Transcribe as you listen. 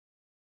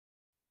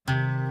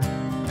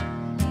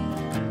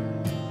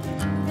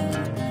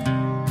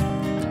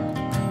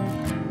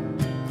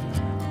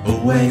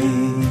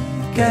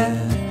awake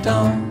at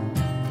dawn,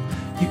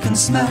 you can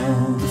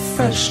smell the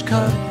fresh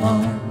cut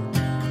lawn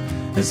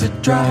as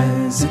it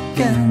dries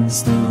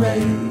against the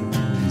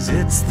rays.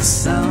 It's the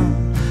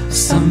sound of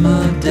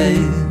summer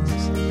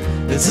days.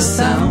 It's the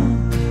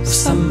sound of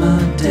summer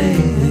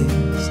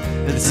days.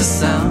 It's the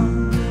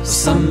sound of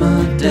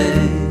summer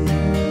days.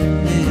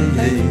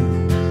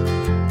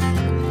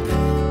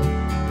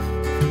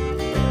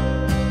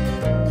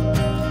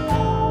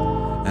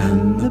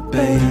 And the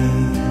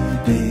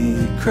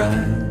baby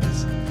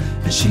cries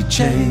as she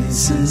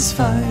chases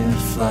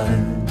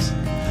fireflies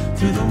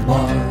through the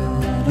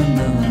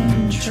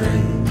watermelon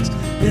trays.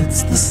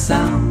 It's the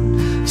sound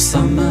of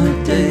summer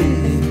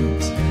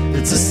days.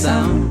 It's the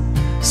sound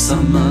of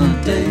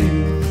summer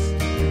days.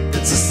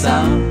 It's the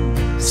sound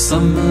of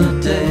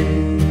summer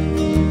days.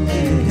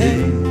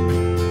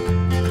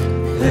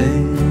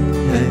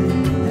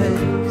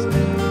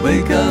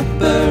 Wake up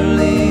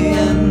early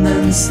and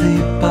then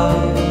sleep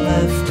all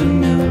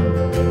afternoon.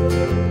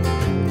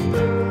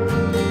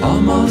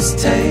 Almost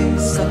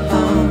taste the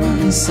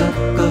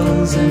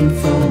honeysuckles in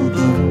full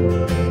bloom.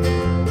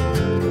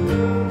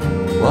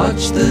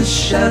 Watch the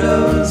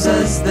shadows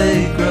as they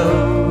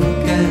grow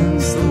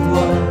against the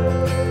wall,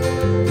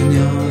 and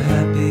your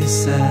happy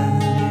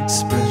sad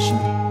expression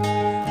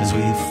as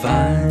we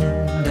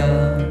find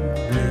our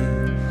way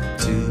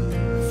to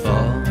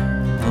fall.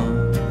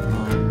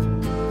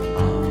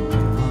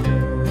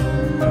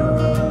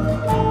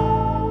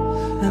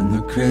 And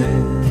the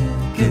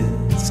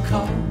crickets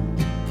call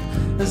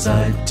as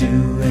I do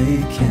a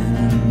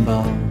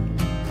cannonball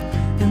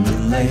in the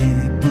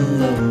lake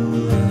below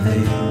the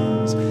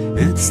haze.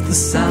 It's the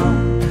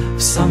sound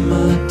of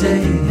summer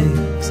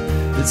days.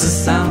 It's the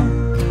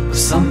sound of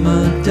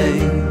summer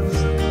days.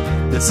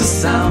 It's the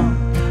sound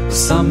of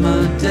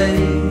summer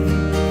days.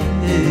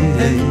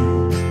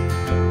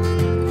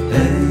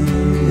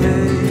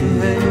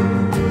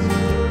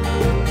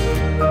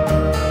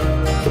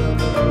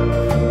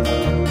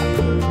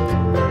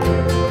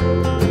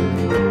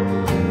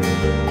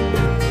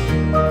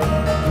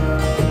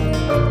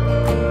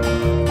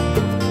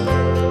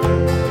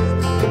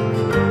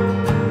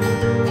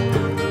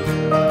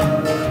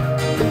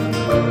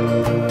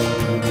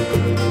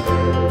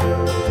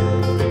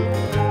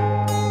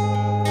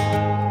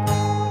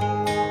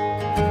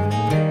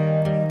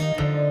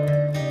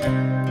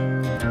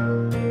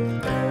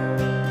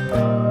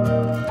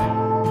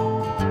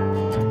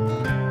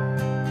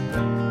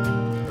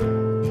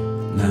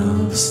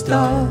 The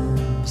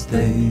stars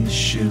they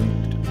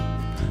shoot,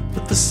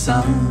 but the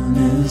sun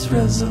is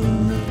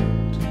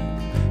resolute,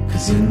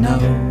 'cause you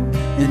know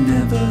it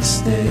never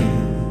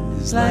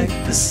stays. Like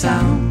the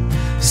sound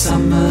of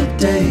summer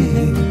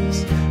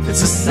days.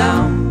 It's the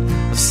sound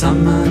of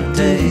summer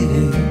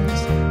days.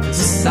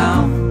 It's the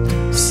sound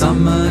of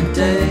summer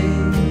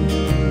days.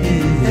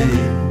 Hey, hey,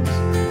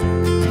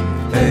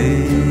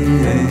 hey.